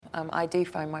I do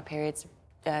find my periods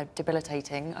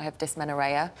debilitating. I have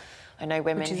dysmenorrhea. I know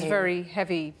women Which is who... very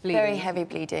heavy bleeding. Very heavy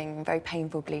bleeding, very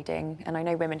painful bleeding. And I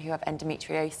know women who have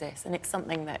endometriosis, and it's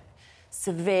something that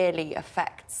severely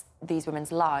affects these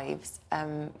women's lives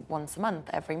once a month,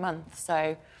 every month.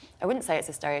 So I wouldn't say it's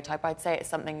a stereotype. I'd say it's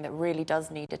something that really does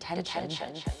need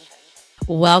attention.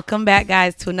 Welcome back,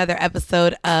 guys, to another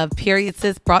episode of Period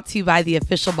Sis, brought to you by The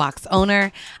Official Box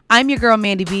Owner. I'm your girl,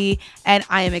 Mandy B, and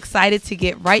I am excited to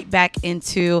get right back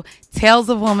into Tales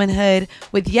of Womanhood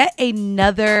with yet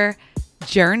another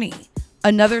journey,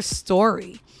 another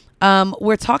story.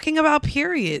 We're talking about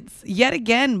periods yet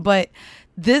again, but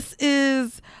this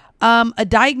is a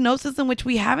diagnosis in which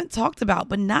we haven't talked about.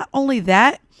 But not only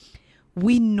that,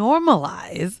 we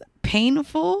normalize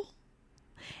painful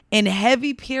and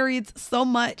heavy periods so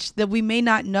much that we may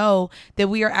not know that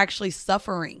we are actually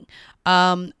suffering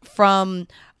from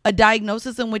a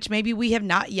diagnosis in which maybe we have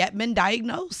not yet been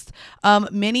diagnosed.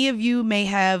 Many of you may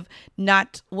have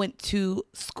not went to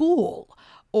school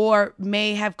or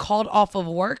may have called off of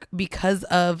work because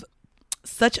of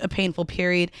such a painful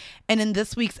period. And in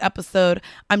this week's episode,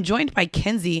 I'm joined by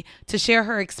Kenzie to share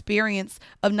her experience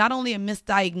of not only a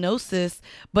misdiagnosis,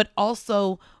 but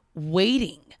also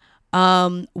waiting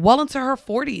well into her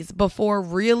 40s before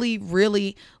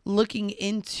really looking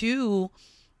into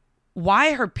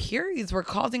why her periods were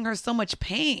causing her so much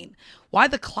pain, why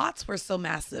the clots were so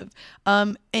massive,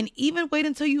 and even wait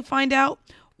until you find out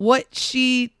what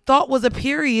she thought was a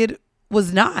period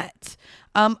was not.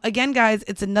 Again, guys,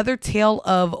 it's another tale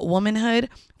of womanhood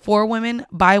for women,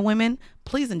 by women.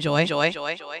 Please enjoy.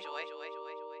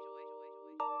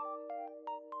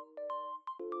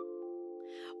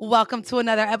 Welcome to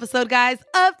another episode, guys,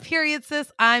 of Period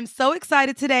Sis. I'm so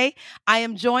excited today. I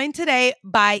am joined today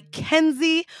by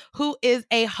Kenzie, who is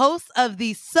a host of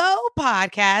the So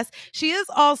podcast. She is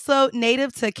also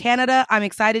native to Canada. I'm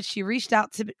excited. She reached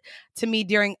out to me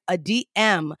during a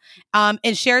DM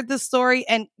and shared this story.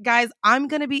 And guys, I'm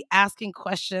going to be asking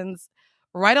questions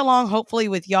right along, hopefully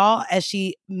with y'all, as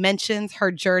she mentions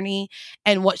her journey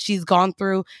and what she's gone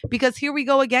through. Because here we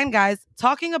go again, guys,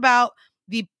 talking about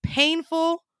the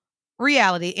painful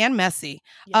reality and messy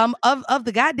of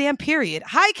the goddamn period.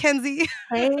 Hi, Kenzie.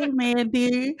 Hey,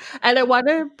 Mandy. And I want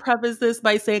to preface this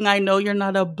by saying I know you're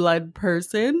not a blood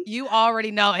person. You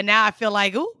already know. And now I feel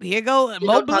like, ooh, here go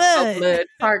more blood.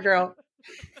 Sorry, girl.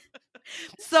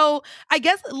 So I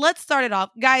guess let's start it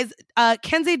off. Guys,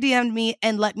 Kenzie DM'd me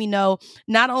and let me know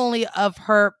not only of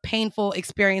her painful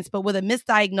experience, but with a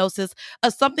misdiagnosis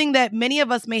of something that many of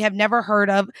us may have never heard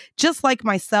of, just like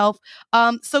myself.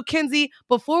 So Kenzie,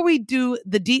 before we do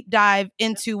the deep dive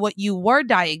into what you were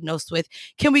diagnosed with,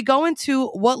 can we go into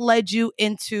what led you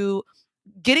into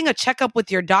getting a checkup with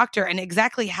your doctor and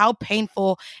exactly how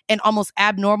painful and almost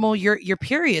abnormal your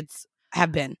periods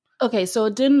have been? Okay, so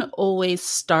it didn't always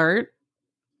start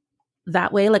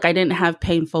that way. Like, I didn't have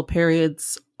painful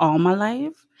periods all my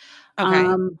life.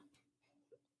 Okay.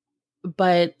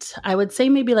 But I would say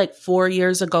maybe like 4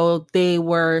 years ago, they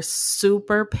were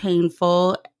super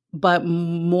painful. But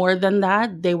more than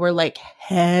that, they were like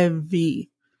heavy.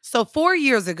 So 4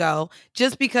 years ago,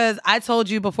 just because I told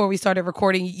you before we started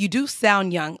recording, you do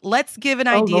sound young. Let's give an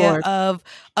idea of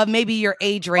maybe your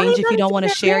age range if you don't want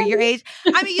to share your age.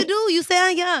 I mean, you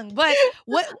sound young, but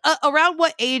what around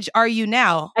what age are you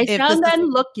now? I sound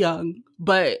and look young,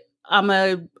 but I'm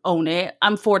going to own it.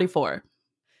 I'm 44.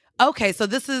 Okay, so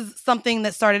this is something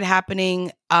that started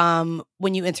happening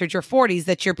when you entered your 40s,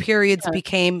 that your periods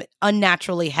became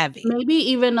unnaturally heavy. Maybe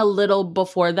even a little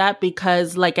before that,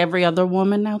 because like every other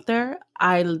woman out there,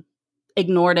 I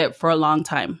ignored it for a long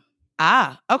time.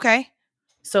 Ah, okay.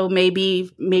 So maybe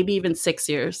even 6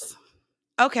 years.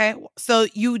 Okay, so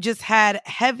you just had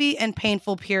heavy and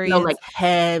painful periods. No, like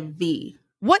heavy.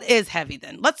 What is heavy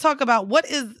then? Let's talk about what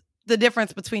is the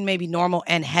difference between maybe normal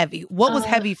and heavy. What was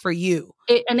heavy for you?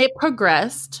 It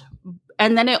progressed,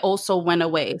 and then it also went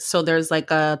away. So there's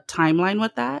like a timeline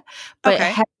with that. But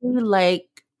heavy,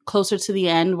 like closer to the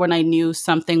end, when I knew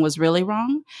something was really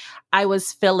wrong, I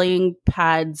was filling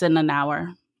pads in an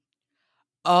hour.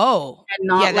 Oh, and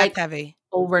not that's heavy.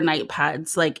 Overnight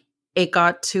pads. Like, it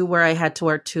got to where I had to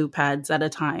wear 2 pads at a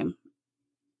time.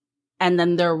 And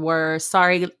then there were,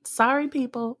 sorry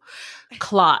people,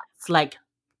 clots, like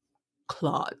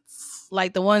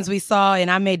the ones we saw and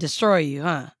I May Destroy You,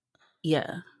 huh?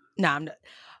 Yeah. No, I'm not.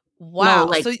 Wow.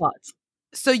 No, like clots.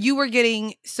 So you were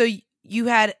getting, so you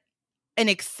had an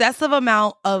excessive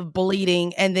amount of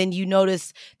bleeding and then you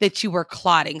noticed that you were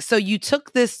clotting. So you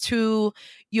took this to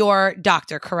your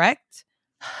doctor, correct?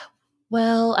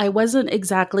 Well, I wasn't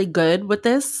exactly good with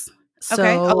this. So,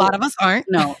 okay, a lot of us aren't.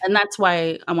 No, and that's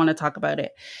why I want to talk about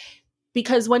it.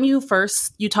 Because when you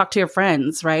talk to your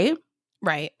friends, right?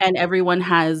 Right. And everyone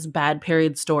has bad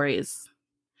period stories.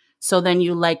 So then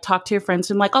you like talk to your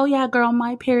friends and like, oh yeah, girl,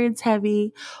 my period's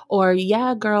heavy. Or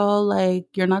yeah, girl, like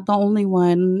you're not the only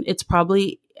one. It's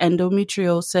probably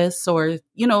endometriosis or,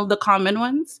 the common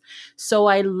ones. So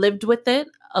I lived with it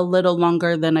a little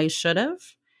longer than I should have.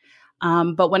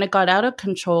 But when it got out of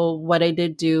control, what I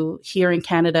did do here in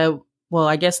Canada, well,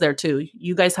 I guess there too,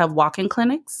 you guys have walk-in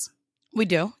clinics. We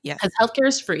do, yes. Because healthcare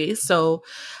is free. So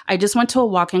I just went to a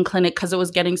walk-in clinic because it was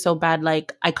getting so bad,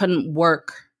 like I couldn't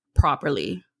work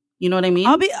properly. You know what I mean?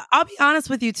 I'll be honest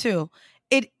with you too.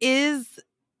 It is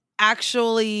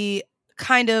actually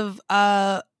kind of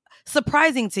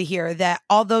surprising to hear that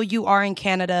although you are in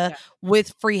Canada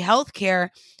with free healthcare,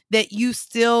 that you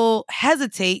still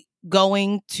hesitate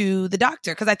going to the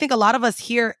doctor. Because I think a lot of us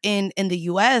here in the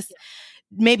US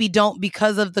maybe don't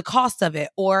because of the cost of it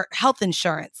or health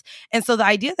insurance. And so the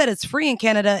idea that it's free in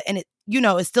Canada and it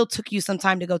still took you some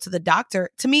time to go to the doctor,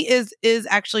 to me is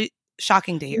actually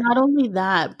shocking to hear. Not only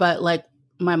that, but like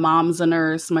my mom's a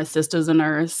nurse, my sister's a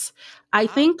nurse. I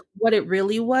think what it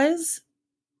really was,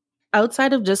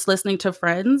 outside of just listening to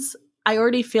friends, I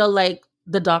already feel like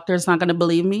the doctor's not going to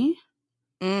believe me.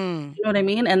 You know what I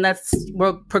mean? And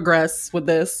we'll progress with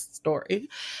this story.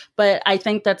 But I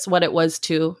think that's what it was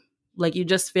too. Like you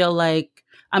just feel like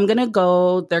I'm going to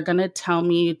go, they're going to tell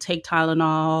me take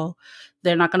Tylenol.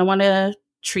 They're not going to want to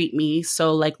treat me.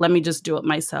 So like, let me just do it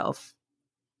myself.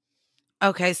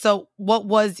 Okay. So what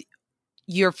was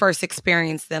your first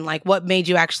experience then? Like what made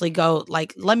you actually go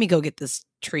like, let me go get this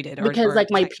treated? Because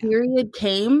like my period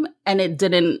came and it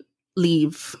didn't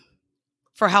leave.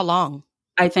 For how long?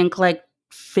 I think like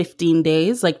 15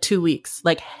 days, like 2 weeks,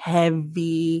 like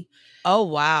heavy. Oh,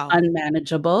 wow.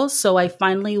 Unmanageable. So I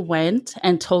finally went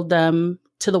and told them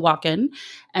to the walk-in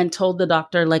and told the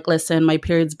doctor, like, listen, my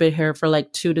period's been here for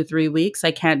like 2 to 3 weeks.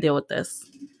 I can't deal with this.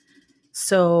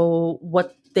 So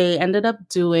what they ended up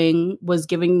doing was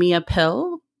giving me a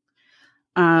pill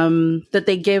that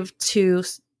they give to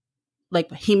like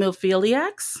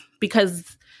hemophiliacs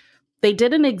because they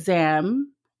did an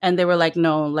exam and they were like,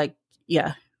 no, like,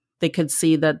 yeah, they could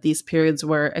see that these periods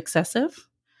were excessive.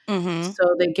 Mm-hmm.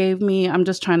 So they gave me,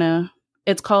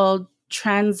 it's called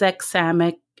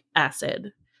tranexamic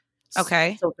acid.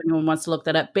 Okay. So if anyone wants to look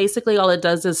that up, basically all it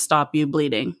does is stop you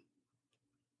bleeding.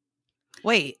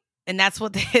 Wait, and that's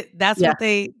what what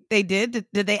they did?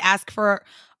 Did they ask for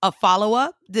a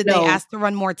follow-up? Did they ask to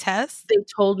run more tests? They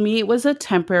told me it was a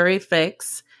temporary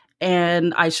fix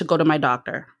and I should go to my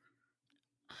doctor.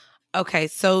 Okay,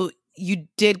 so you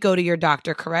did go to your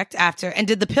doctor, correct? And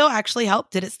did the pill actually help?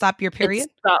 Did it stop your period?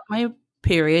 It stopped my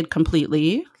period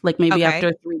completely, like maybe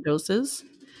after 3 doses.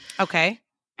 Okay.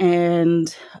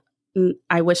 And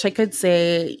I wish I could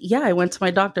say, yeah, I went to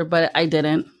my doctor, but I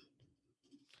didn't.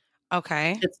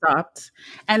 Okay. It stopped.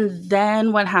 And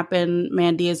then what happened,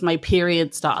 Mandy, is my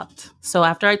period stopped. So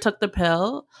after I took the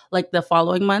pill, like the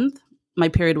following month, my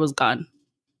period was gone.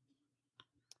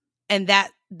 And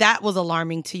that was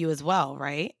alarming to you as well,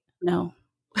 right? No.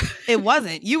 It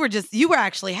wasn't. You were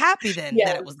actually happy then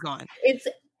that it was gone. It's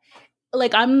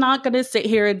like, I'm not going to sit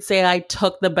here and say I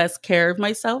took the best care of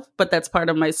myself, but that's part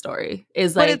of my story.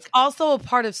 But it's also a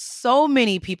part of so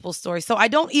many people's stories. So I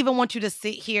don't even want you to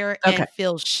sit here and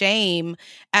feel shame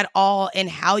at all in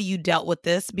how you dealt with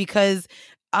this because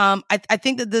I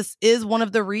think that this is one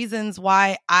of the reasons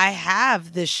why I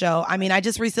have this show. I mean, I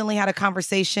just recently had a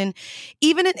conversation,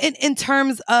 even in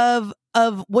terms of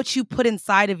what you put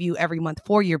inside of you every month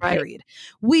for your period.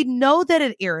 We know that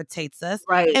it irritates us.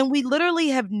 Right. And we literally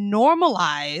have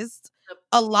normalized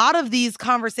a lot of these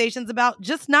conversations about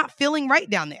just not feeling right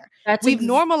down there. We've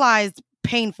normalized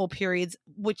painful periods,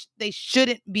 which they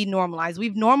shouldn't be normalized.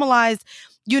 We've normalized,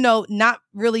 not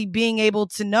really being able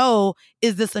to know,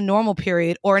 is this a normal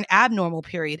period or an abnormal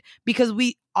period? Because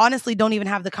we honestly don't even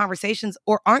have the conversations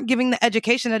or aren't giving the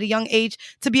education at a young age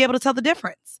to be able to tell the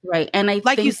difference. Right. And I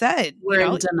like think you said, we're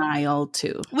in denial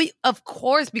too. Of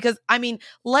course, because I mean,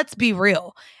 let's be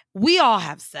real. We all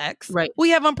have sex. Right. We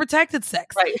have unprotected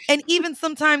sex. Right. And even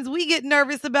sometimes we get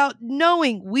nervous about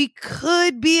knowing we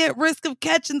could be at risk of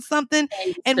catching something.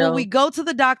 And when we go to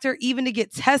the doctor, even to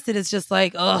get tested, it's just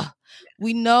like, ugh,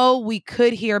 we know we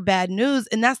could hear bad news.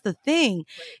 And that's the thing.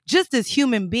 Just as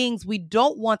human beings, we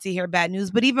don't want to hear bad news.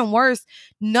 But even worse,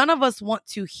 none of us want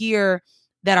to hear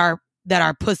that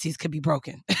our pussies could be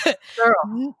broken.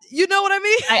 Girl. You know what I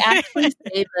mean? I actually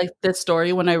say like this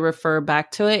story when I refer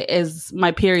back to it is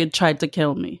my period tried to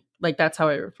kill me. Like that's how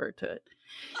I refer to it.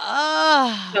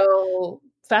 So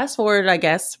fast forward, I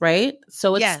guess, right?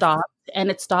 So it stopped. and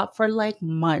it stopped for like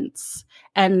months.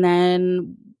 And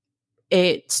then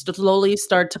it slowly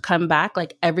started to come back.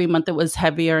 Like every month it was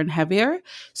heavier and heavier.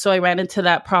 So I ran into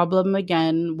that problem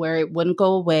again where it wouldn't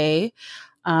go away.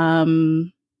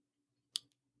 Sorry,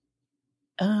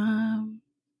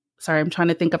 I'm trying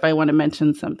to think if I want to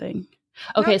mention something.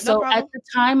 Okay, so at the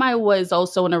time I was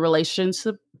also in a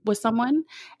relationship with someone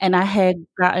and I had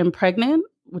gotten pregnant,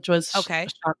 which was a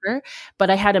shocker, but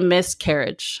I had a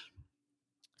miscarriage.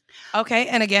 Okay,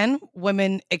 and again,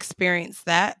 women experience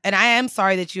that. And I am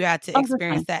sorry that you had to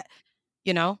experience that,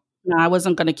 you know? No, I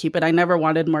wasn't going to keep it. I never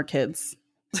wanted more kids.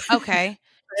 Okay.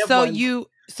 So you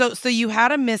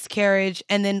had a miscarriage,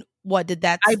 and then what did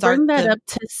that start? I bring that up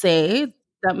to say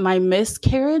that my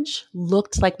miscarriage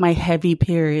looked like my heavy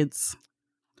periods.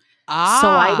 So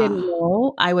I didn't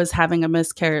know I was having a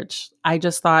miscarriage. I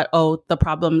just thought, oh, the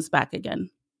problem's back again.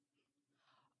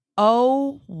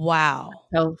 Oh, wow.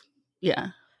 So,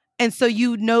 yeah. And so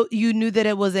you knew that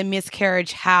it was a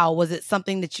miscarriage. How? Was it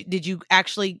something that did you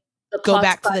actually go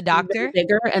back to the doctor?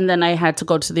 Bigger, and then I had to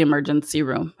go to the emergency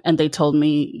room and they told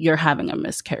me you're having a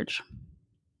miscarriage.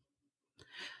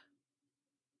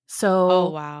 So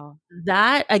wow.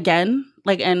 That again,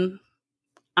 like, and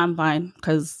I'm fine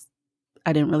because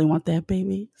I didn't really want that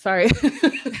baby. Sorry.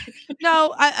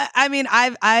 No, I mean,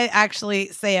 I actually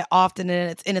say it often,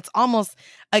 and it's almost,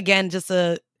 again, just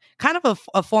a kind of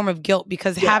a form of guilt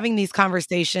because having these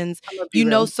conversations, you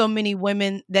know, so many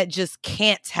women that just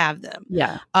can't have them.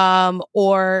 Yeah.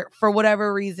 Or for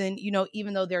whatever reason, you know,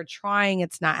 even though they're trying,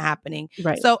 it's not happening.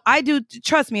 Right. So I do,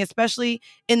 trust me, especially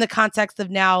in the context of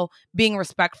now being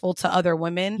respectful to other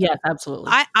women. Yes,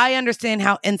 absolutely. I understand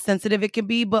how insensitive it can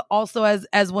be, but also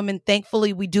as women,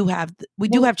 thankfully, we do have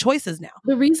choices now.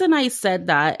 The reason I said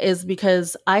that is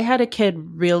because I had a kid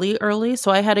really early.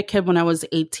 So I had a kid when I was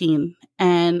 18.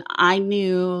 And I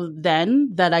knew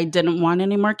then that I didn't want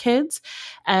any more kids.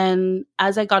 And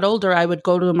as I got older, I would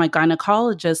go to my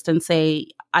gynecologist and say,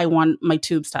 I want my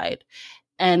tubes tied.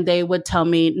 And they would tell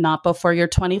me, not before you're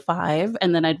 25.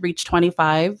 And then I'd reach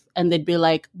 25 and they'd be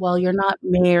like, well, you're not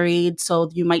married,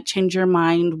 so you might change your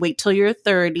mind. Wait till you're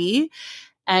 30.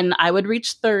 And I would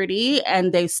reach 30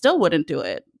 and they still wouldn't do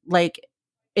it. Like,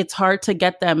 it's hard to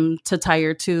get them to tie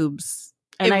your tubes.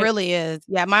 And it really is.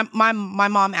 Yeah, my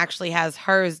mom actually has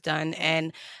hers done.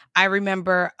 And I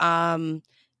remember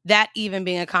that even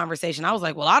being a conversation. I was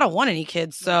like, well, I don't want any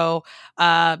kids, so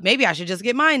maybe I should just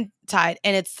get mine tied.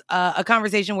 And it's a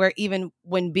conversation where even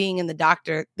when being in the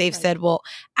doctor, they've said, well,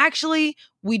 actually,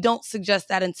 we don't suggest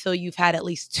that until you've had at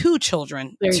least 2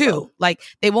 children. Like,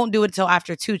 they won't do it until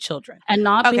after 2 children. And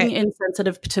not being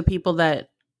insensitive to people that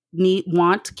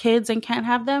want kids and can't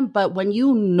have them, but when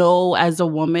you know as a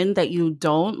woman that you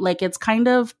don't, like, it's kind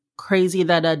of crazy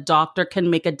that a doctor can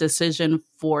make a decision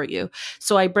for you.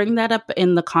 So I bring that up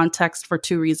in the context for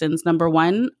 2 reasons. Number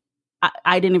one,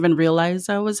 I didn't even realize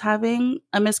I was having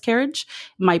a miscarriage.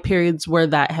 My periods were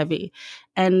that heavy.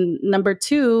 And number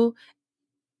 2,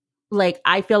 like,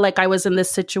 I feel like I was in this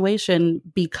situation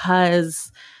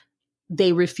because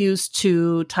they refused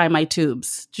to tie my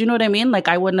tubes. Do you know what I mean? Like,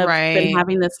 I wouldn't have been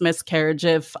having this miscarriage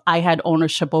if I had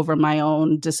ownership over my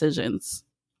own decisions.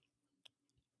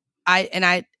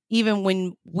 I even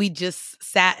when we just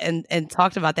sat and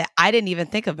talked about that, I didn't even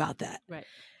think about that. Right.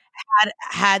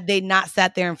 Had they not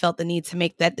sat there and felt the need to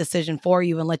make that decision for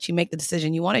you and let you make the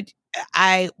decision you wanted,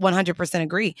 I 100%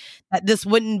 agree that this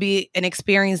wouldn't be an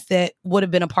experience that would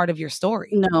have been a part of your story.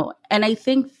 No. And I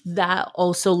think that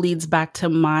also leads back to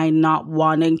my not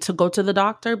wanting to go to the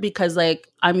doctor because, like,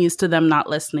 I'm used to them not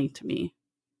listening to me.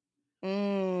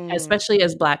 Especially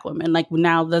as Black women. Like,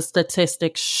 now the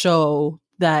statistics show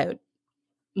that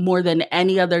more than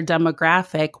any other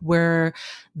demographic, we're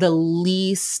the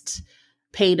least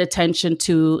paid attention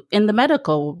to in the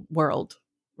medical world,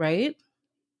 right?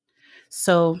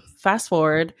 So fast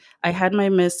forward, I had my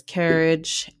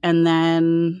miscarriage and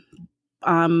then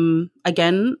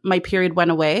again, my period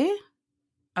went away.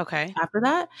 Okay. After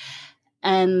that.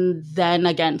 And then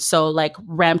again, so like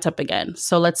ramped up again.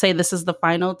 So let's say this is the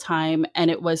final time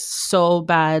and it was so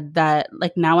bad that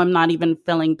like now I'm not even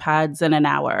filling pads in an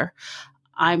hour.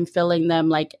 I'm filling them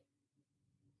like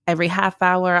every half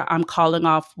hour. I'm calling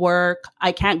off work.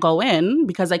 I can't go in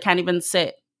because I can't even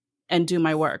sit and do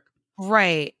my work.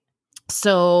 Right.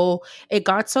 So it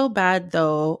got so bad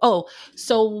though. Oh,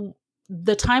 so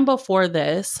the time before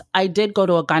this, I did go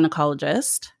to a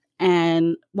gynecologist.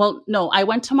 And well, no, I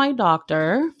went to my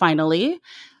doctor finally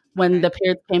when the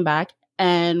period came back.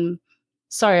 And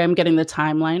sorry, I'm getting the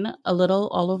timeline a little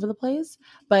all over the place.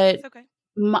 But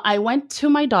I went to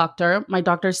my doctor. My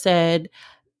doctor said,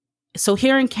 So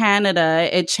here in Canada,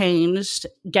 it changed.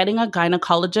 Getting a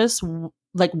gynecologist,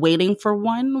 like waiting for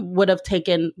one, would have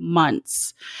taken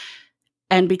months.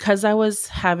 And because I was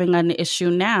having an issue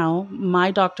now,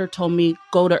 my doctor told me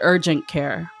go to urgent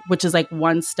care, which is like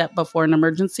one step before an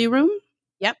emergency room.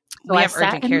 Yep. So we have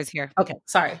urgent cares here. Okay.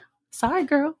 Sorry,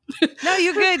 girl. No,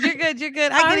 you're good. You're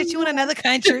good. I get it. You in another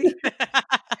country.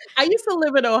 I used to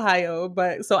live in Ohio,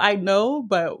 so I know,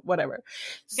 but whatever.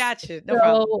 Gotcha. No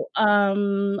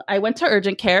problem. I went to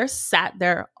urgent care, sat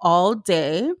there all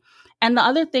day. And the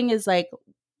other thing is, like,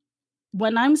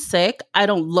 when I'm sick, I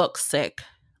don't look sick.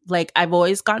 Like, I've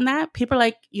always gotten that. People are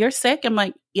like, you're sick? I'm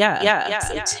like, yeah.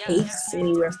 It takes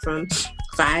anywhere from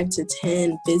 5 to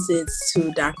 10 visits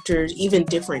to doctors, even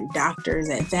different doctors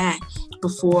at that,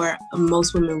 before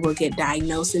most women will get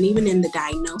diagnosed. And even in the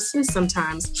diagnosis,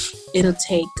 sometimes it'll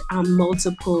take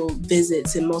multiple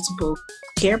visits and multiple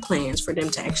care plans for them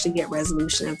to actually get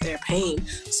resolution of their pain.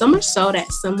 So much so that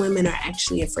some women are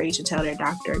actually afraid to tell their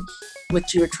doctor,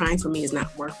 what you're trying for me is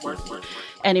not work.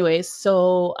 Anyways,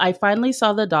 so I finally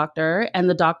saw the doctor, and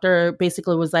the doctor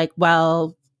basically was like,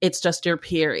 well, it's just your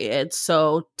period,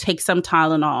 so take some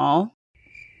Tylenol.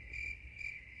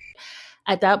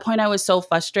 At that point, I was so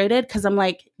frustrated because I'm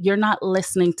like, you're not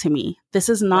listening to me. This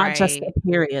is not just a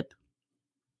period.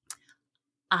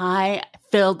 I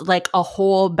filled like a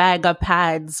whole bag of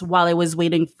pads while I was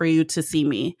waiting for you to see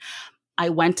me. I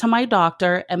went to my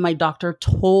doctor, and my doctor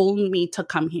told me to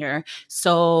come here.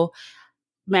 So,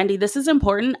 Mandy, this is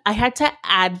important. I had to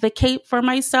advocate for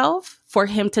myself for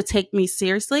him to take me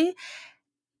seriously.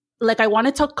 Like, I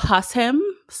wanted to cuss him.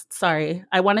 Sorry.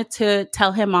 I wanted to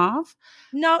tell him off.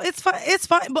 No, it's fine. It's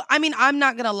fine. But I mean, I'm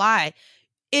not going to lie.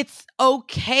 It's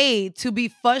okay to be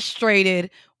frustrated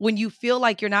when you feel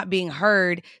like you're not being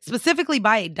heard, specifically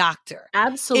by a doctor.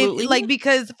 Absolutely.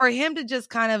 Because for him to just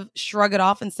kind of shrug it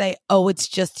off and say, oh, it's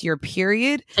just your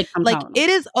period. It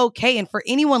is okay. And for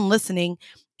anyone listening,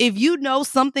 if you know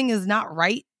something is not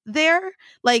right there,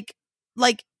 like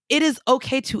it is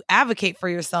okay to advocate for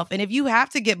yourself. And if you have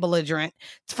to get belligerent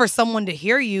for someone to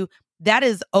hear you, that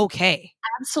is okay.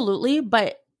 Absolutely.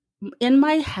 But in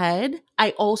my head,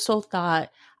 I also thought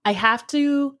I have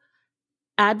to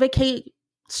advocate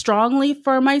strongly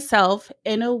for myself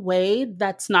in a way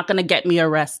that's not going to get me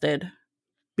arrested.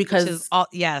 Because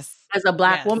as a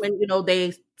Black woman,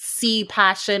 they see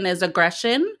passion as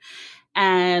aggression.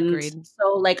 And Agreed.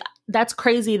 So like, that's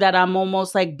crazy that I'm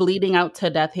almost like bleeding out to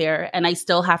death here. And I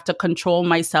still have to control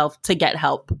myself to get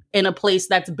help in a place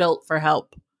that's built for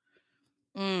help.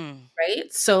 Right.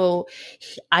 So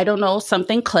I don't know,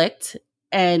 something clicked.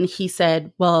 And he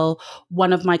said, well,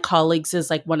 one of my colleagues is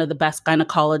like one of the best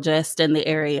gynecologists in the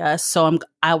area. So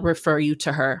I'll refer you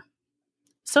to her.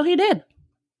 So he did.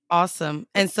 Awesome.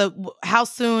 And so how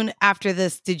soon after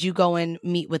this did you go and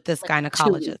meet with this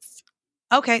gynecologist?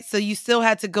 Okay. So you still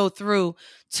had to go through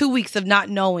 2 weeks of not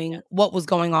knowing what was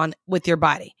going on with your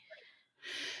body.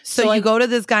 So you go to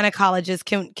this gynecologist.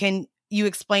 Can you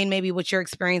explain maybe what your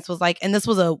experience was like? And this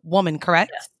was a woman,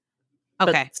 correct? Yes.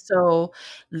 Okay. So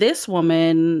this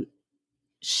woman,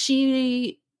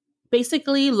 she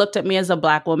basically looked at me as a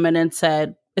Black woman and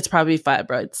said, it's probably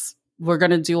fibroids. We're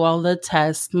going to do all the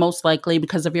tests, most likely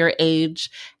because of your age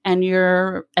and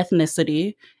your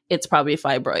ethnicity. It's probably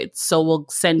fibroids. So we'll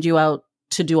send you out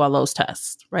to do all those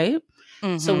tests, right?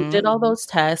 Mm-hmm. So we did all those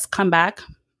tests, come back,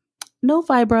 no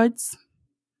fibroids,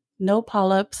 no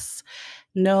polyps,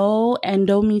 no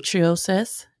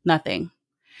endometriosis, nothing.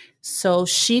 So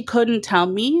she couldn't tell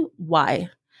me why,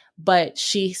 but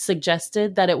she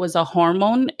suggested that it was a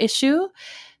hormone issue.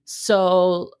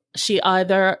 So she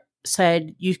either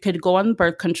said you could go on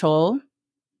birth control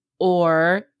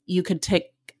or you could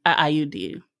take an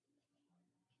IUD.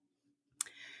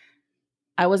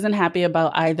 I wasn't happy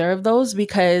about either of those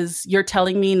because you're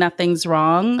telling me nothing's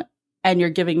wrong and you're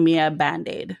giving me a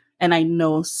Band-Aid and I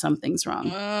know something's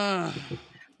wrong.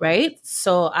 Right?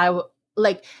 So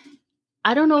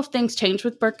I don't know if things change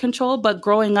with birth control, but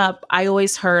growing up, I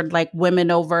always heard like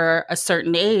women over a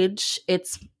certain age,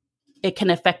 it can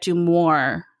affect you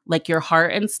more, like your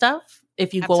heart and stuff,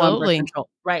 if you go on birth control.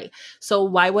 Right. So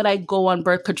why would I go on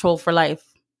birth control for life?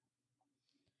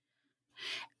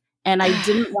 And I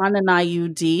didn't want an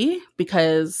IUD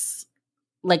because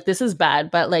like, this is bad,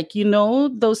 but like,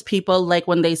 those people, like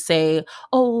when they say,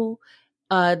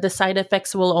 the side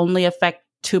effects will only affect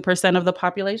 2% of the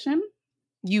population.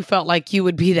 You felt like you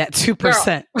would be that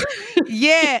 2%.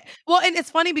 Yeah. Well, and it's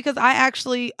funny because I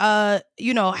actually,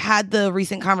 had the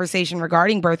recent conversation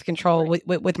regarding birth control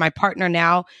with my partner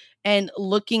now, and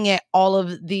looking at all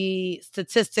of the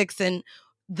statistics and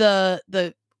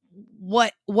the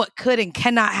what could and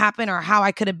cannot happen or how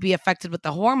I could be affected with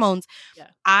the hormones,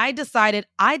 I decided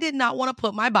I did not want to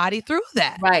put my body through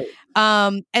that. Right.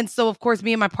 And so, of course,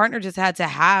 me and my partner just had to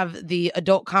have the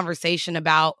adult conversation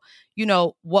about, you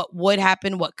know, what would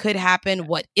happen, what could happen,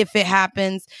 what if it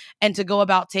happens, and to go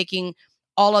about taking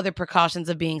all other precautions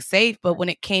of being safe. But when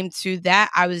it came to that,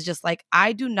 I was just like,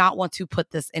 I do not want to put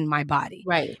this in my body.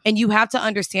 Right. And you have to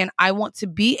understand, I want to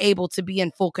be able to be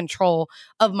in full control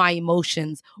of my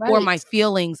emotions or my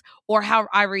feelings or how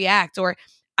I react, or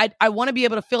I want to be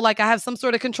able to feel like I have some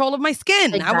sort of control of my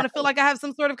skin. Exactly. I want to feel like I have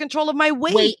some sort of control of my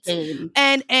weight.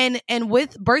 And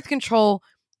with birth control,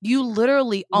 you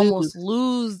literally almost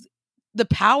lose the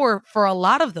power for a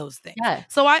lot of those things. Yeah.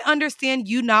 So I understand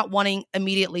you not wanting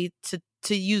immediately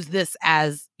to use this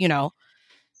as, you know.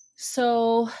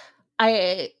 So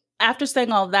after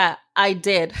saying all that, I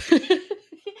did.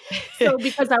 So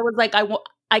because I was like,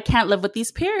 I can't live with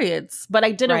these periods, but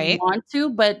I didn't want to,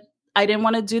 but I didn't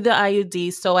want to do the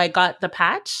IUD. So I got the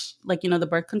patch, like, you know, the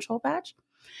birth control patch.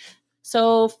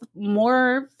 So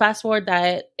more fast forward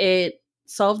that it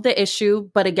solved the issue.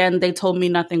 But again, they told me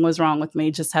nothing was wrong with me,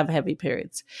 just have heavy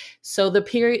periods. So the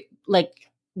period,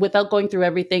 like without going through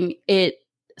everything, it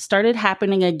started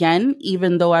happening again,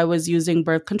 even though I was using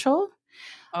birth control.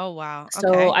 Oh, wow. Okay.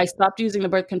 So I stopped using the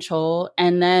birth control.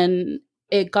 And then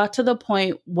it got to the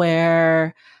point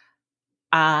where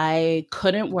I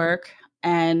couldn't work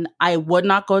and I would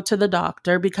not go to the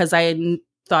doctor because I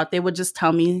thought they would just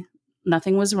tell me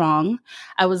nothing was wrong.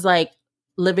 I was like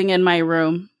living in my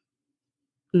room,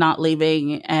 not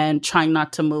leaving and trying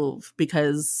not to move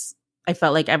because I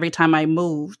felt like every time I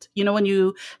moved, you know, when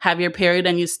you have your period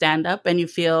and you stand up and you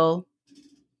feel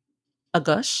a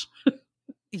gush.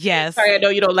 Yes. Sorry, I know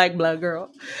you don't like blood, girl.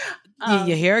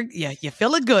 You hear? Yeah, you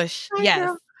feel a gush. Yes.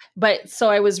 Girl. But so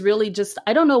I was really just,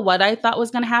 I don't know what I thought was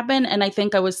going to happen. And I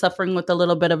think I was suffering with a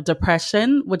little bit of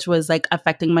depression, which was like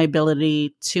affecting my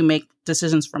ability to make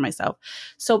decisions for myself.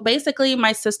 So basically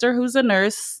my sister, who's a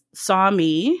nurse, saw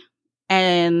me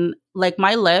and like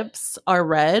my lips are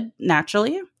red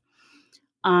naturally.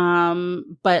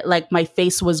 But like my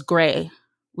face was gray.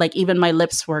 Like even my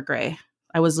lips were gray.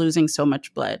 I was losing so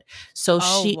much blood. So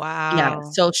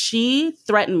so she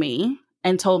threatened me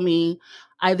and told me,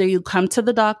 either you come to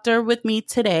the doctor with me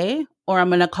today or I'm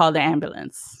going to call the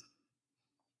ambulance.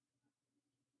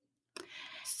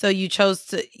 So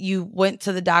you went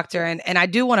to the doctor and I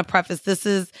do want to preface, this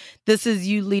is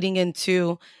you leading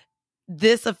into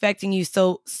this affecting you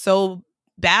so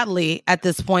badly at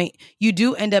this point. You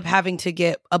do end up having to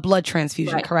get a blood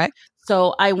transfusion, correct?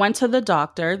 So I went to the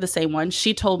doctor, the same one.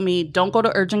 She told me, don't go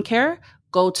to urgent care,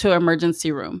 go to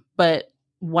emergency room, but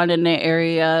one in the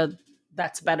area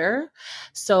that's better.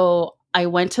 So I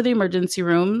went to the emergency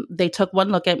room. They took one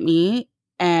look at me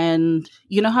and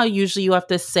you know how usually you have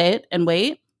to sit and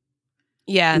wait?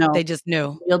 Yeah, they just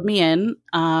knew. Wheeled me in,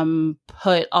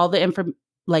 put all the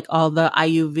all the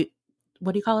IUV,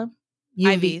 what do you call them?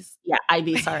 IVs. Yeah,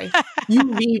 IV, sorry.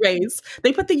 UV rays.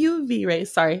 They put the UV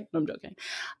rays. Sorry, I'm joking.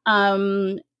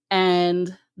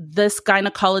 And this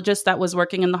gynecologist that was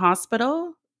working in the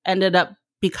hospital ended up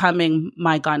becoming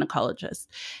my gynecologist.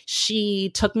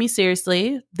 She took me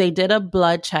seriously. They did a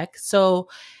blood check. So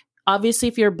obviously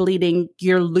if you're bleeding,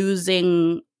 you're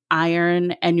losing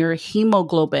iron and your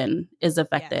hemoglobin is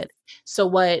affected. Yes. So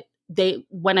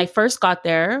when I first got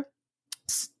there,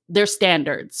 there's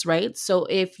standards, right? So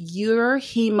if your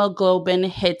hemoglobin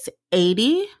hits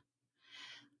 80,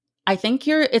 I think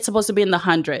it's supposed to be in the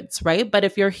hundreds, right? But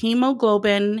if your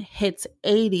hemoglobin hits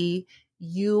 80,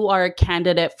 you are a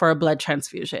candidate for a blood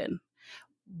transfusion.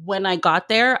 When I got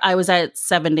there, I was at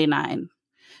 79.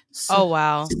 Oh,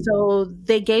 wow. So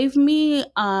they gave me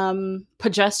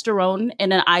progesterone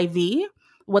in an IV.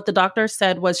 What the doctor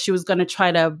said was she was going to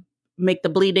try to make the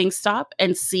bleeding stop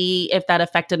and see if that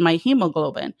affected my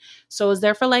hemoglobin. So I was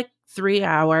there for like 3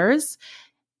 hours.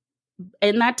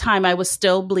 In that time, I was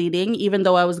still bleeding, even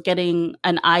though I was getting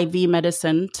an IV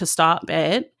medicine to stop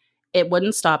it. It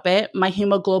wouldn't stop it. My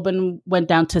hemoglobin went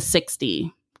down to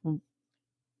 60.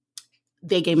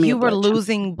 They gave me You were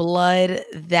losing blood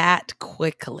that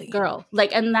quickly. Girl,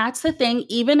 like, and that's the thing.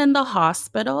 Even in the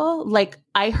hospital, like,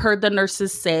 I heard the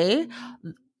nurses say,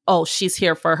 oh, she's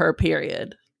here for her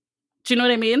period. Do you know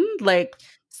what I mean? Like,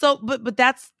 so, but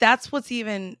that's what's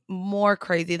even more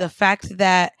crazy. The fact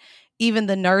that even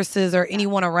the nurses or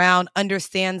anyone around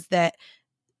understands that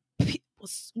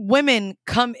women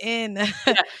come in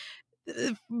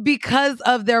because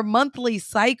of their monthly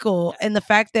cycle and the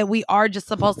fact that we are just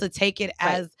supposed to take it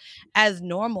as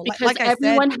normal. Because like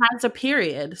everyone has a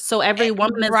period. So every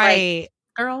woman is like,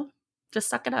 girl, just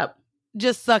suck it up.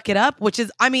 just suck it up, which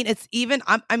is, I mean, it's even,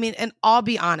 I mean, and I'll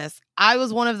be honest, I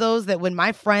was one of those that when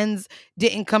my friends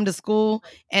didn't come to school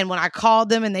and when I called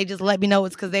them and they just let me know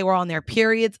it's because they were on their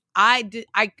periods, I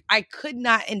could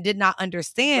not and did not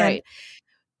understand, Right.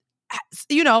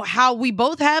 you know, how we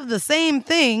both have the same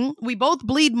thing. We both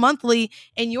bleed monthly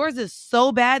and yours is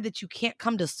so bad that you can't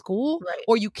come to school Right.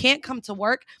 or you can't come to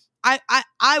work.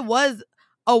 I was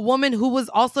a woman who was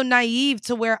also naive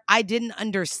to where I didn't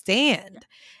understand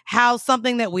how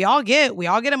something that we all get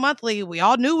a monthly, we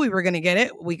all knew we were going to get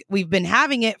it. We've been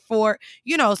having it for,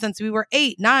 you know, since we were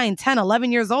 8, 9, 10,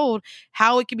 11 years old,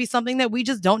 how it could be something that we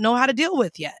just don't know how to deal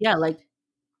with yet. Yeah, like,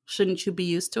 shouldn't you be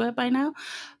used to it by now?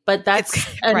 But that's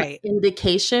an right.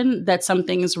 indication that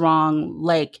something is wrong,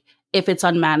 like if it's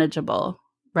unmanageable,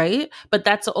 right? But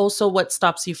that's also what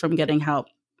stops you from getting help.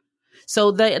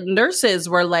 So the nurses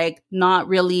were like not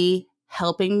really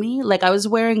helping me. Like I was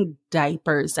wearing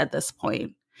diapers at this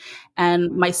point.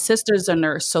 And my sister's a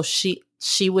nurse, so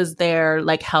she was there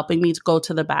like helping me to go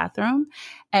to the bathroom.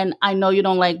 And I know you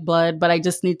don't like blood, but I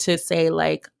just need to say,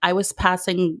 like, I was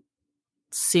passing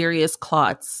serious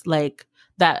clots. Like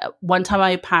that one time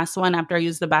I passed one after I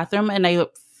used the bathroom and I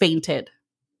fainted.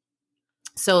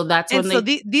 So that's and when so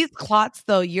these clots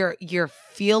though, you're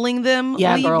feeling them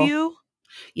leave girl. you?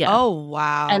 Yeah. Oh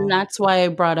wow. And that's why I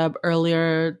brought up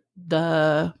earlier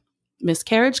the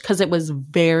miscarriage, because it was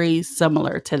very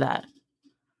similar to that.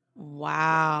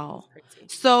 Wow.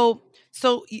 So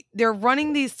they're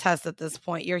running these tests at this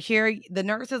point. You're here, the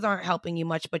nurses aren't helping you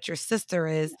much, but your sister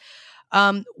is.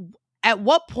 At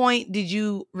what point did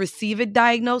you receive a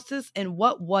diagnosis and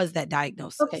what was that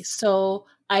diagnosis? Okay, so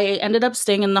I ended up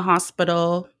staying in the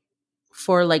hospital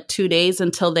for like 2 days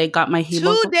until they got my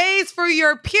hemoglobin. 2 days for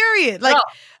your period. Like,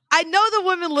 I know the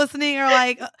women listening are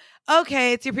like,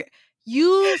 okay, it's your period.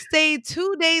 You stayed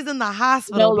 2 days in the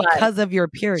hospital because of your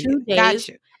period. 2 days. Got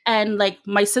you. And like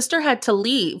my sister had to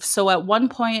leave. So at one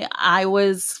point I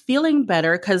was feeling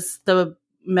better because the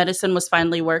medicine was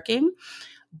finally working.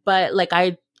 But like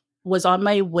I was on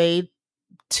my way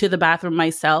to the bathroom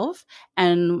myself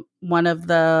and one of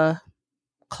the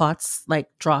clots like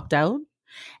dropped out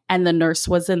and the nurse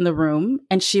was in the room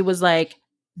and she was like,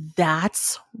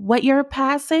 "That's what you're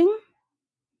passing?"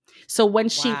 So when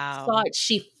she saw it,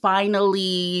 she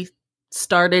finally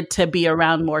started to be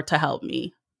around more to help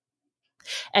me.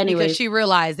 Anyway, because she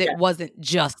realized it wasn't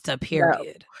just a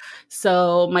period. No.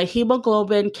 So my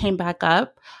hemoglobin came back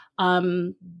up.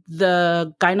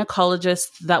 The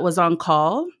gynecologist that was on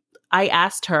call, I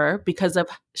asked her because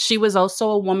she was also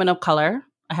a woman of color,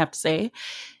 I have to say.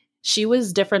 She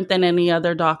was different than any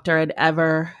other doctor I'd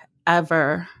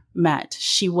ever met.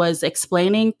 She was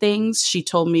explaining things. She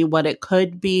told me what it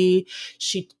could be.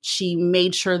 She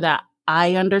made sure that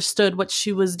I understood what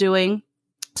she was doing.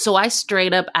 So I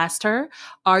straight up asked her,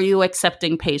 "Are you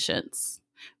accepting patients?"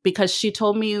 Because she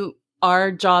told me our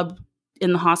job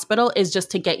in the hospital is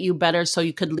just to get you better so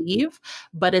you could leave,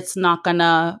 but it's not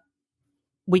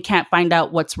we can't find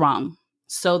out what's wrong.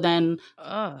 So then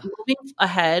moving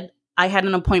ahead, I had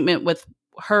an appointment with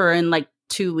her in like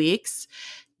 2 weeks,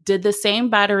 did the same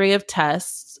battery of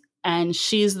tests, and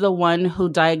she's the one who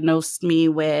diagnosed me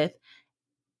with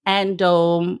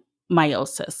endomyosis.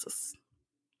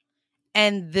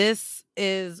 And this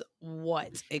is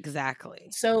what exactly?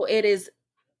 So it's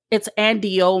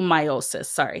endomyosis,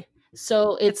 sorry.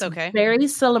 So it's okay. Very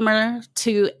similar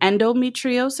to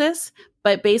endometriosis,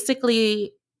 but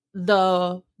basically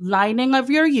the lining of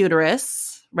your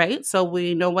uterus, right? So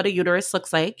we know what a uterus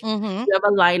looks like. Mm-hmm. You have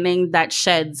a lining that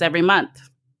sheds every month,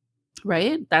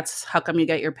 right? That's how come you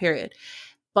get your period.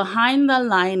 Behind the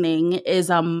lining is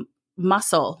a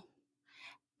muscle.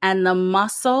 And the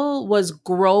muscle was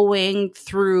growing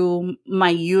through my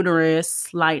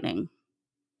uterus lining.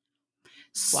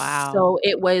 Wow. So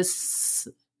it was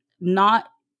not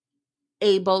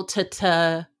able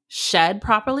to shed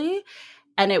properly.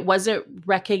 And it wasn't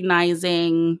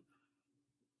recognizing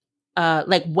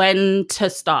like when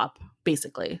to stop,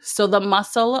 basically. So the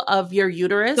muscle of your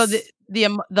uterus. So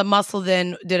the muscle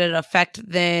then, did it affect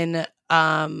then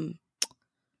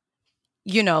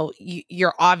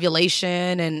your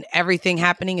ovulation and everything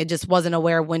happening? It just wasn't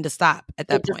aware of when to stop at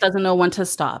that point. It just doesn't know when to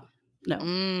stop. No.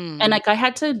 And like I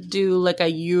had to do like a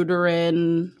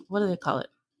uterine, what do they call it?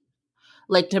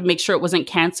 Like to make sure it wasn't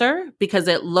cancer, because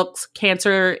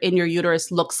cancer in your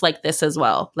uterus looks like this as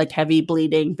well, like heavy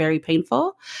bleeding, very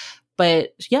painful.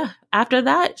 But yeah, after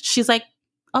that, she's like,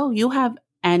 "Oh, you have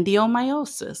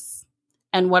endomyosis.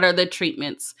 And what are the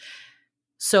treatments?"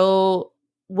 So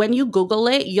when you Google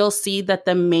it, you'll see that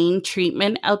the main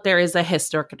treatment out there is a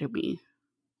hysterectomy.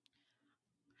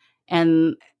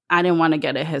 And I didn't want to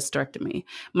get a hysterectomy.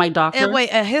 My doctor... And wait,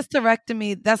 a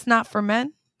hysterectomy, that's not for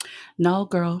men? No,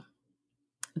 girl.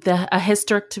 A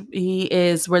hysterectomy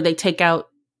is where they take out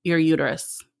your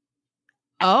uterus.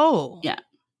 Oh. Yeah.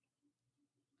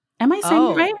 Am I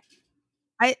saying it right?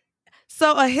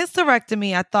 So a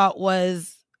hysterectomy I thought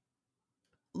was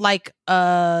like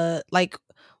what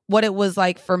it was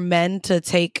like for men to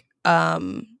take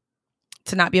to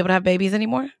not be able to have babies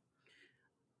anymore?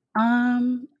 I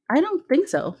don't think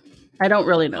so. I don't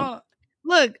really know.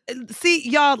 Look, see,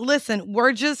 y'all, listen,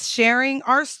 we're just sharing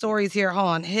our stories here. Hold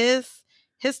on.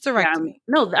 Hysterectomy.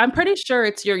 No, I'm pretty sure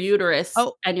it's your uterus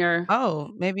and your... Oh,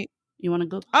 maybe. You want to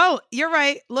go? Oh, you're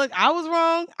right. Look, I was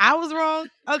wrong.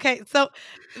 Okay, so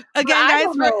again, guys,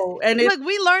 look,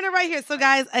 we learned it right here. So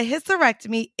guys, a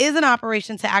hysterectomy is an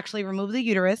operation to actually remove the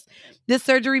uterus. This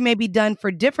surgery may be done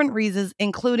for different reasons,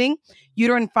 including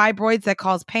uterine fibroids that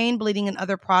cause pain, bleeding, and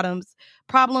other problems,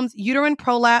 uterine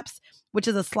prolapse, which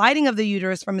is a sliding of the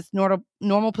uterus from its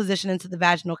normal position into the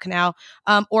vaginal canal,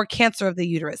 or cancer of the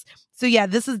uterus. So yeah,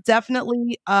 this is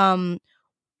definitely one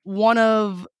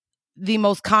of the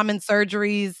most common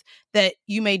surgeries that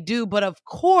you may do. But of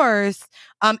course,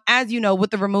 as you know,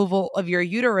 with the removal of your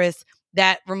uterus,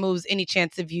 that removes any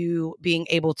chance of you being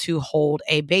able to hold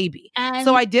a baby.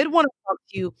 So I did want to talk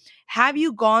to you. Have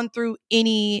you gone through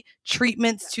any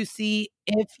treatments to see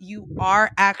if you are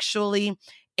actually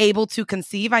able to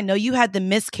conceive? I know you had the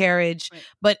miscarriage, right,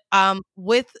 but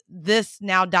with this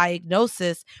now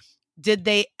diagnosis, did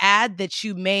they add that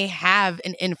you may have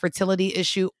an infertility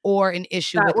issue or an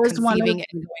issue with conceiving? That was one of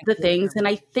the things. And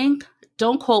I think,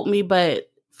 don't quote me,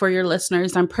 but for your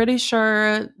listeners, I'm pretty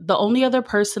sure the only other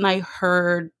person I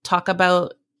heard talk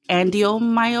about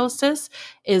endometriosis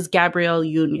is Gabrielle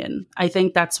Union. I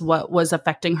think that's what was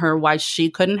affecting her, why she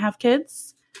couldn't have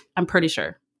kids. I'm pretty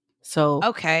sure. So,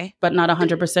 okay, but not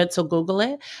 100%. So Google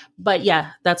it. But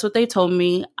yeah, that's what they told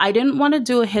me. I didn't want to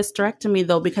do a hysterectomy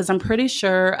though, because I'm pretty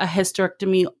sure a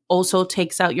hysterectomy also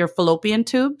takes out your fallopian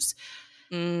tubes,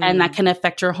 and that can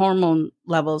affect your hormone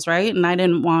levels, right? And I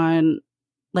didn't want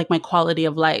like my quality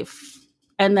of life.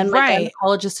 And then my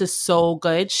gynecologist is so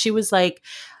good. She was like,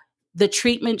 the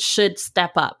treatment should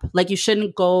step up. Like you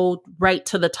shouldn't go right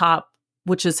to the top,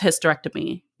 which is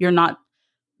hysterectomy. You're not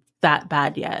that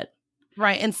bad yet.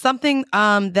 Right. And something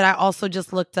that I also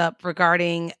just looked up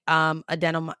regarding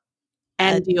adenomyosis.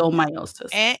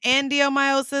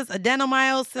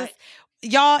 Right.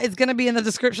 Y'all, it's going to be in the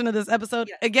description of this episode.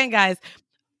 Yes. Again, guys,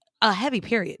 a heavy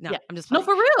period. No, I'm just playing. No,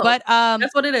 for real. But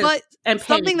that's what it is. But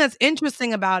something that's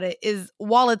interesting about it is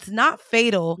while it's not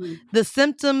fatal, the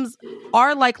symptoms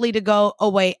are likely to go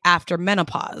away after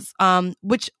menopause,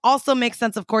 which also makes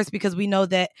sense, of course, because we know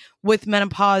that with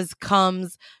menopause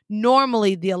comes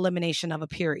normally the elimination of a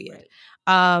period.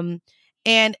 Right.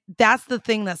 And that's the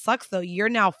thing that sucks, though. You're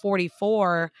now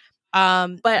 44.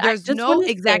 But there's no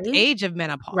exact age of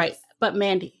menopause. Right. But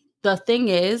Mandy, the thing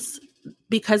is,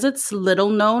 because it's little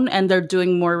known and they're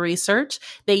doing more research,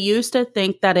 they used to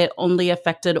think that it only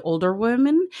affected older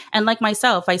women. And like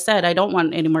myself, I said, I don't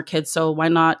want any more kids, so why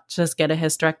not just get a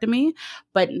hysterectomy?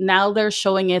 But now they're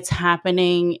showing it's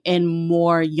happening in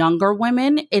more younger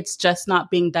women. It's just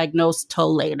not being diagnosed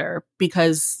till later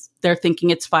because they're thinking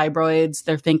it's fibroids.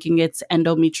 They're thinking it's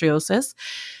endometriosis.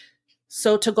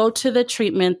 So to go to the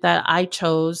treatment that I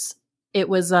chose, it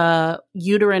was a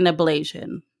uterine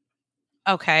ablation.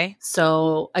 Okay.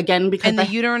 So again, because and the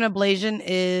uterine ablation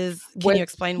is, can you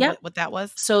explain what that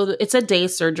was? So it's a day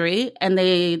surgery and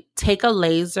they take a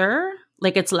laser,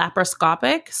 like it's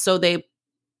laparoscopic. So they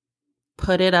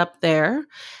put it up there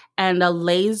and a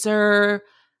laser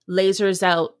lasers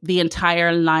out the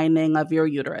entire lining of your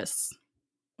uterus.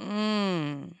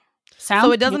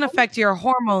 So it doesn't affect your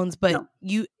hormones, but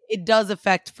it does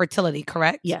affect fertility,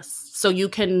 correct? Yes. So you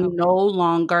can no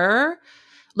longer...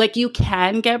 Like you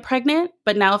can get pregnant,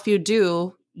 but now if you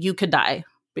do, you could die,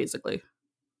 basically.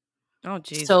 Oh,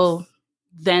 Jesus. So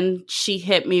then she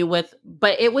hit me with,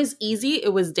 but it was easy.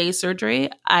 It was day surgery.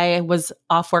 I was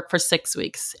off work for 6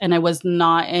 weeks and I was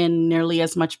not in nearly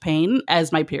as much pain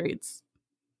as my periods.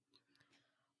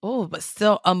 Oh, but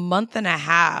still a month and a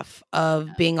half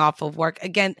of being off of work.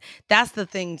 Again, that's the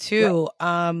thing too.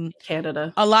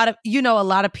 Canada. A lot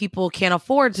of people can't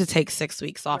afford to take 6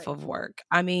 weeks off of work.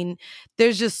 I mean,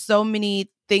 there's just so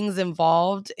many things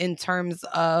involved in terms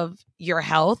of your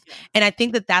health. And I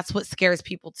think that that's what scares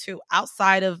people too.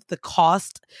 Outside of the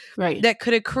cost that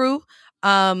could accrue,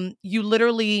 you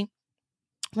literally,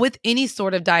 with any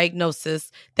sort of diagnosis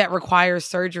that requires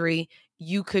surgery,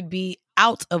 you could be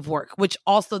out of work, which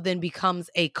also then becomes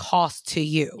a cost to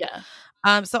you.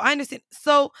 Yeah. So I understand.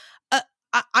 So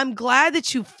I'm glad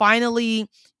that you finally,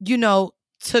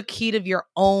 took heed of your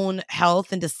own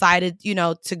health and decided,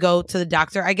 to go to the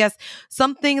doctor. I guess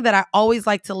something that I always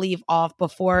like to leave off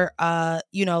before,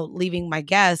 leaving my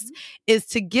guests is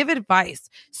to give advice.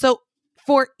 So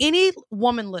for any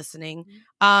woman listening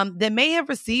that may have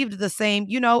received the same,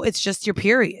 it's just your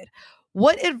period.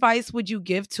 What advice would you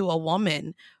give to a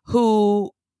woman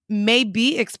who may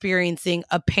be experiencing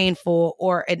a painful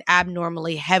or an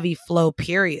abnormally heavy flow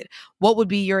period? What would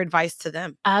be your advice to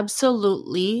them?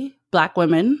 Absolutely. Black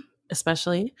women,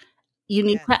 especially, you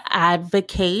need to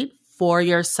advocate for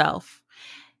yourself.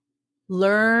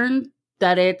 Learn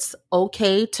that it's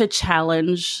okay to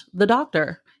challenge the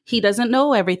doctor. He doesn't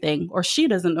know everything or she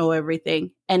doesn't know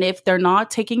everything. And if they're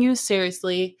not taking you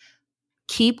seriously,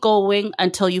 keep going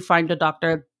until you find a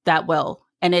doctor that will.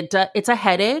 And it's a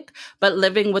headache, but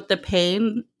living with the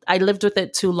pain, I lived with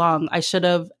it too long. I should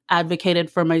have advocated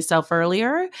for myself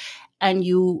earlier. And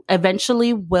you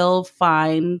eventually will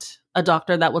find a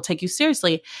doctor that will take you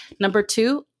seriously. Number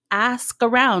 2, ask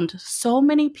around. So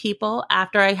many people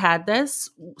after I had this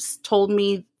told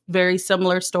me very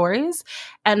similar stories.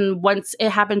 And once it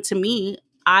happened to me,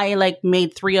 I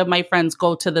made 3 of my friends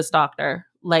go to this doctor.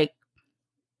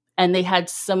 And they had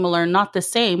similar, not the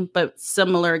same, but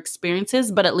similar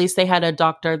experiences. But at least they had a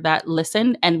doctor that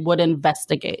listened and would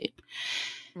investigate.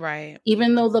 Right.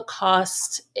 Even though the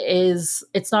cost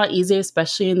it's not easy,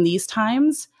 especially in these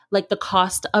times, the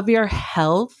cost of your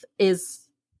health is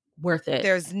worth it.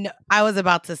 I was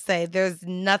about to say, there's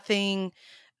nothing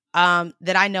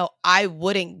that I know I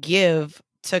wouldn't give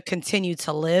to continue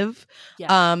to live.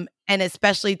 Yeah. And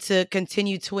especially to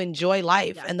continue to enjoy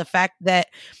life. Yeah. And the fact that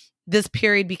this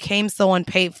period became so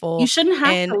unpainful. You shouldn't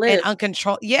have to live. And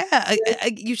uncontrolled. Yeah,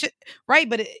 you should. Right.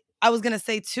 But I was going to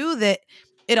say too, that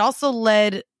it also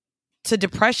led to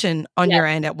depression on your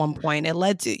end at one point. It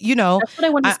led to, That's what I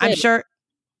want to say. I'm sure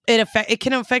it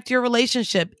can affect your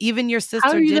relationship. Even your sister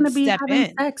How are you did gonna be step having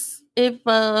in. Sex if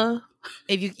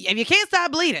you can't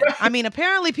stop bleeding. I mean,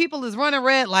 apparently people is running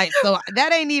red lights, so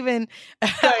that ain't even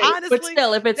honestly. But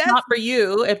still, if it's not for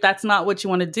you, if that's not what you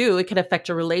want to do, it could affect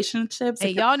your relationships.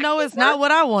 Hey, y'all know it's not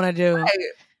what I want to do. Right.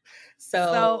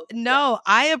 So no,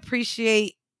 I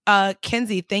appreciate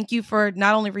Kenzie. Thank you for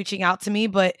not only reaching out to me,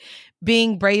 but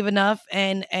being brave enough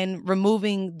and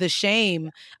removing the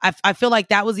shame. I feel like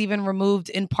that was even removed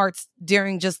in parts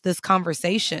during just this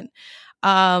conversation.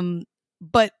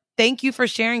 But thank you for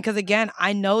sharing, because again,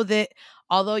 I know that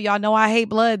although y'all know I hate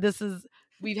blood,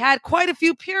 we've had quite a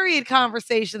few period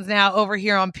conversations now over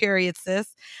here on Period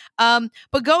Sis.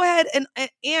 But go ahead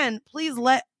and please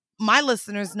let my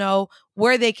listeners know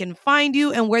where they can find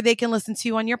you and where they can listen to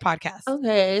you on your podcast.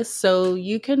 Okay, so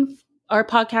our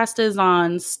podcast is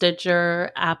on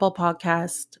Stitcher, Apple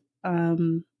Podcast,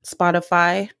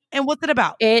 Spotify. And what's it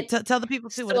about? Tell the people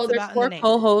too what it's about. So there's 4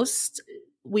 co-hosts.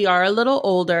 We are a little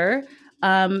older.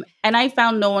 And I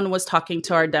found no one was talking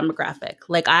to our demographic.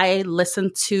 I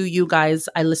listen to you guys.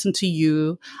 I listen to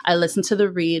you. I listen to the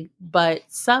read. But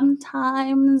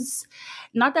sometimes,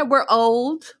 not that we're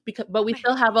old, but we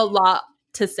still have a lot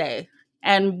to say.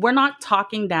 And we're not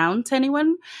talking down to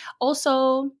anyone.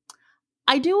 Also,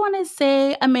 I do want to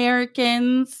say,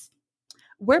 Americans,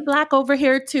 we're Black over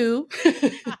here too.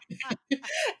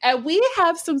 And we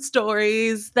have some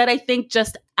stories that I think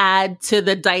just add to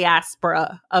the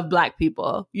diaspora of Black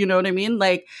people. You know what I mean?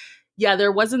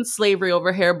 There wasn't slavery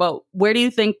over here, but where do you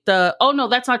think oh no,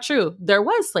 that's not true. There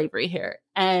was slavery here.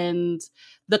 And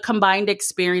the combined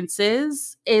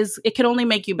experiences it can only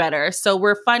make you better. So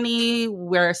we're funny,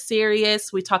 we're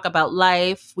serious, we talk about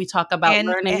life, we talk about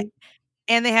learning.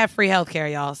 And they have free healthcare,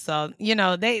 y'all. So,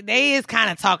 they is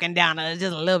kind of talking down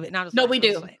just a little bit. No, we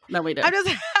do.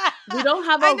 We don't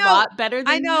have a lot better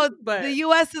than but the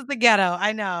U.S. is the ghetto.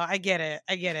 I know. I get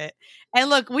it. And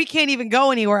look, we can't even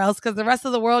go anywhere else because the rest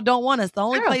of the world don't want us. The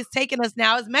only place taking us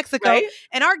now is Mexico. Right?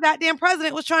 And our goddamn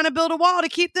president was trying to build a wall to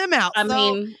keep them out. I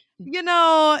mean,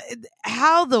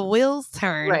 how the wheels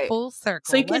turn full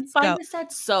circle. So you can find us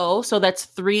at so that's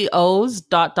 3 O's ...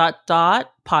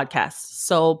 podcast.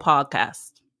 So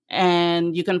podcast.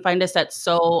 And you can find us at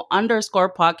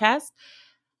so_podcast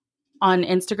on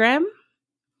Instagram.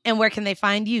 And where can they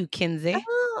find you, Kenzie?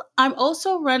 I'm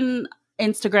also run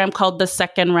Instagram called The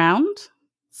Second Round.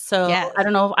 So I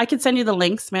don't know. I could send you the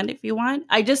links, man, if you want.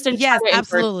 I just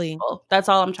absolutely. That's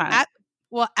all I'm trying.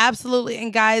 Well, absolutely.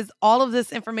 And guys, all of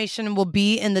this information will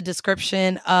be in the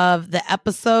description of the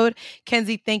episode.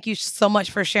 Kenzie, thank you so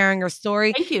much for sharing your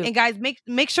story. Thank you. And guys,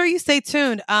 make sure you stay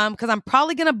tuned because I'm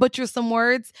probably going to butcher some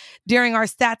words during our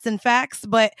stats and facts,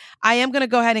 but I am going to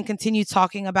go ahead and continue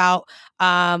talking about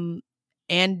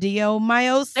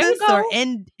endometriosis or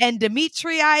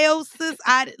endometriosis.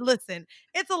 Listen,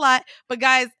 it's a lot, but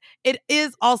guys, it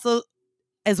is also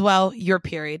as well your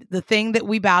period, the thing that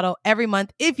we battle every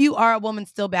month. If you are a woman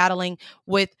still battling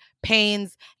with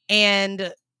pains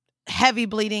and heavy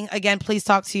bleeding, again, please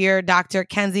talk to your doctor.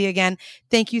 Kenzie, again,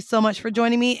 thank you so much for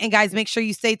joining me. And guys, make sure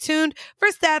you stay tuned for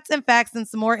stats and facts and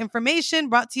some more information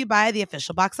brought to you by the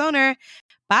Official Box Owner.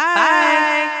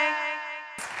 Bye.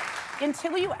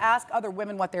 Until you ask other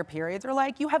women what their periods are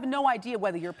like, you have no idea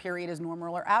whether your period is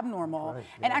normal or abnormal. Right,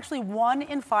 yeah. And actually 1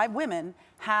 in 5 women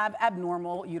have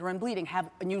abnormal uterine bleeding, have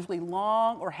unusually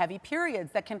long or heavy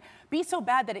periods that can be so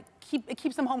bad that it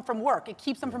keeps them home from work. It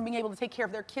keeps them from being able to take care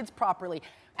of their kids properly.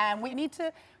 And we need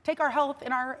to take our health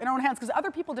in our own hands because other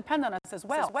people depend on us as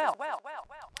well.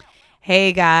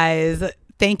 Hey guys.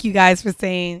 Thank you guys for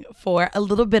staying for a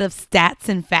little bit of stats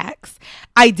and facts.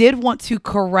 I did want to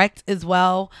correct as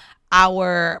well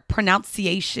our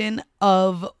pronunciation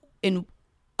of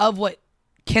what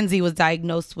Kenzie was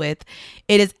diagnosed with.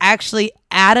 It is actually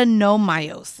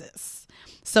adenomyosis.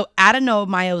 So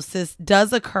adenomyosis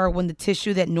does occur when the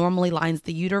tissue that normally lines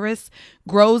the uterus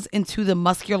grows into the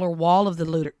muscular wall of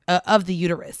the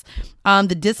uterus.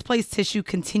 The displaced tissue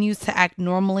continues to act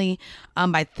normally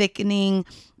by thickening,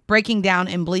 breaking down,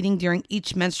 and bleeding during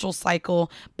each menstrual cycle,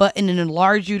 but in an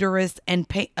enlarged uterus,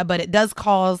 but it does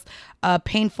cause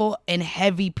painful and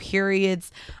heavy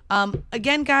periods.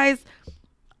 Again, guys,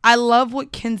 I love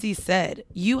what Kenzie said.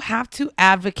 You have to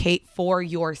advocate for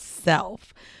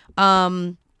yourself.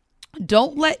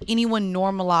 Don't let anyone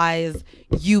normalize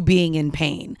you being in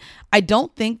pain. I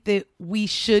don't think that we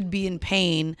should be in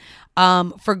pain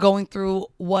for going through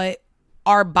what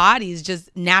our bodies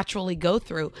just naturally go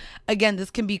through. Again,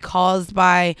 this can be caused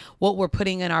by what we're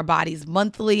putting in our bodies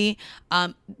monthly.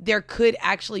 There could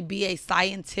actually be a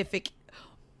scientific,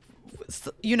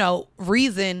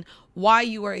 reason why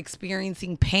you are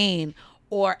experiencing pain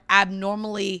or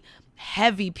abnormally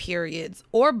heavy periods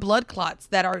or blood clots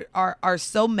that are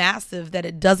so massive that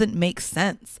it doesn't make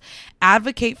sense.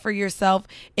 Advocate for yourself.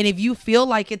 And if you feel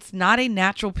like it's not a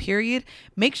natural period,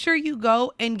 make sure you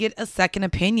go and get a second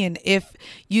opinion if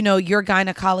your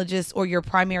gynecologist or your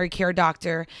primary care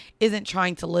doctor isn't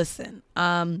trying to listen.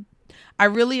 I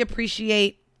really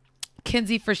appreciate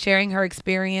Kenzie for sharing her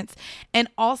experience, and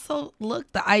also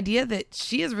look, the idea that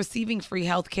she is receiving free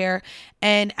healthcare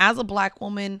and as a Black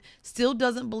woman still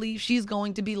doesn't believe she's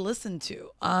going to be listened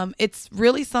to. It's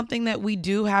really something that we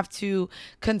do have to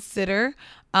consider.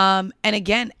 And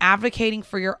again, advocating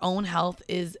for your own health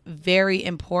is very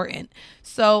important.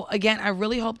 So again, I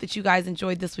really hope that you guys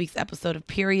enjoyed this week's episode of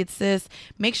Period Sis.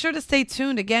 Make sure to stay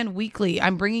tuned again weekly.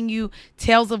 I'm bringing you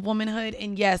tales of womanhood.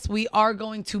 And yes, we are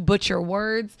going to butcher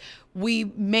words. We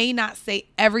may not say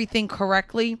everything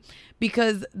correctly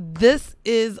because this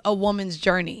is a woman's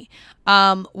journey.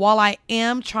 While I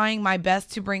am trying my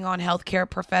best to bring on healthcare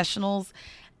professionals,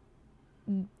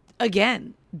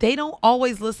 again, they don't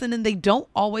always listen and they don't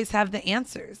always have the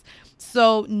answers.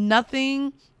 So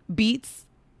nothing beats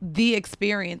the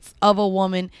experience of a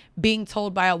woman being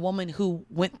told by a woman who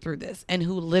went through this and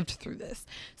who lived through this.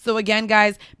 So again,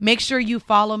 guys, make sure you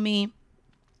follow me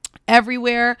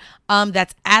everywhere.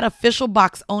 That's at Official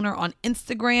Box Owner on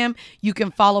Instagram. You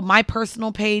can follow my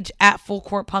personal page at Full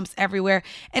Court Pumps everywhere.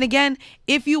 And again,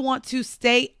 if you want to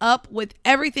stay up with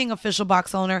everything Official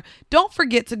Box Owner, don't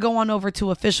forget to go on over to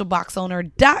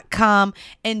officialboxowner.com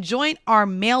and join our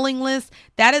mailing list.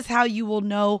 That is how you will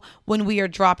know when we are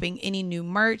dropping any new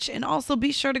merch. And also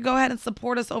be sure to go ahead and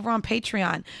support us over on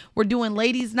Patreon. We're doing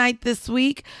Ladies Night this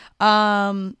week.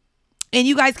 And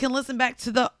you guys can listen back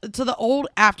to the old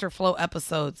Afterflow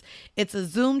episodes. It's a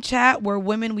Zoom chat where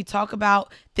we talk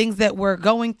about things that we're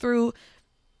going through,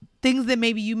 things that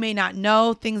maybe you may not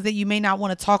know, things that you may not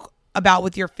want to talk about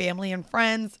with your family and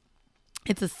friends.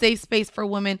 It's a safe space for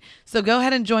women. So go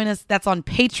ahead and join us. That's on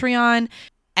Patreon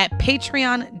at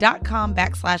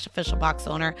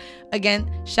patreon.com/officialboxowner. Again,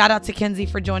 shout out to Kenzie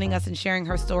for joining us and sharing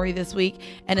her story this week.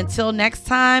 And until next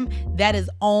time, that is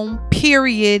on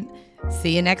period.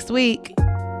 See you next week.